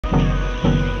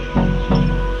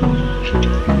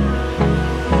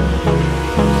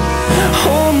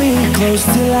close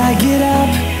till I get up.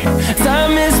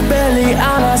 Time is barely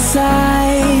on our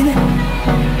side.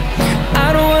 I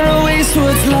don't wanna waste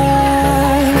what's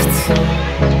left.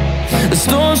 The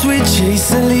storms we chase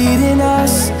are leading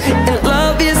us, and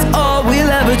love is all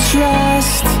we'll ever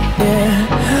trust. Yeah,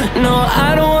 no, I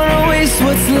don't wanna waste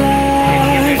what's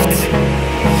left.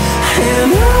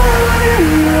 And on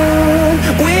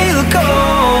we'll go,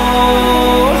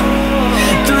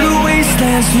 through the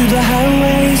wastelands, through the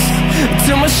highways,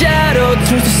 till my shadow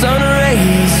turns to sun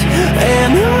rays.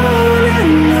 And on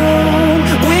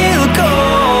we'll go,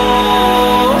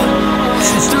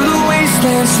 through the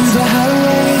wastelands, through the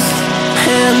highways,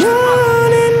 and on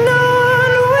we'll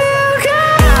go.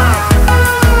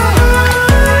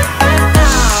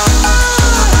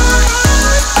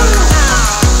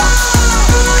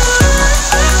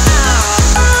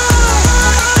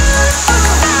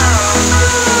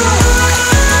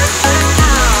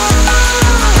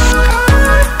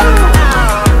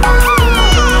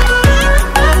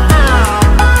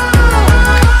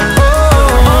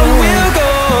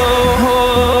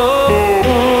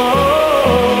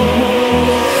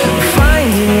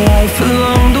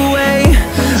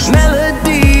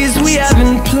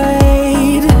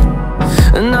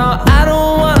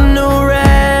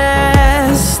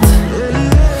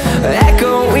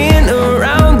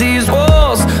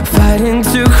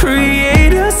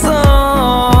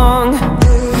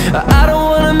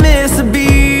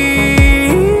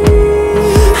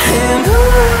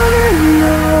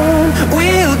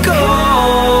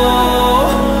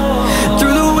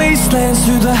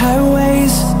 Through the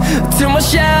highways, till my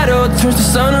shadow turns to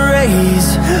sun rays.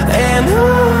 And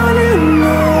on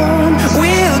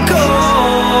we'll go,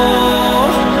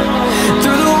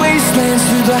 through the wastelands,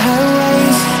 through the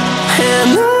highways,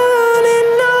 and on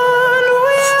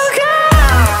we'll go.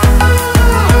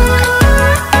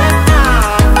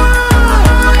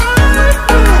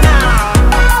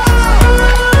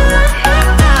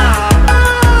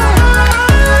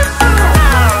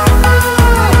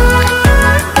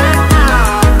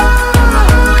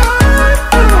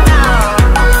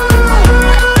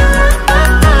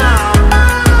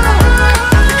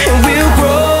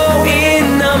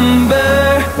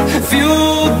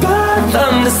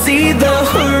 See the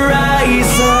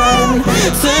horizon,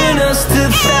 turn us to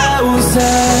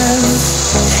thousands,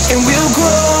 and we'll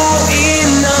grow in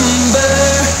number,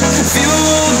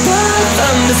 fueled by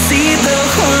them to see the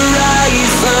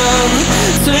horizon,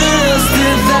 turn us to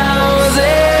thousands.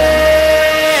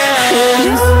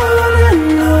 And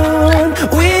on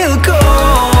we'll go,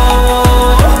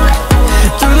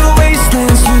 through the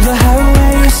wastelands, through the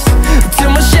highways,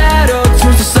 till my shadow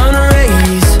turns to sun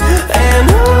rays. And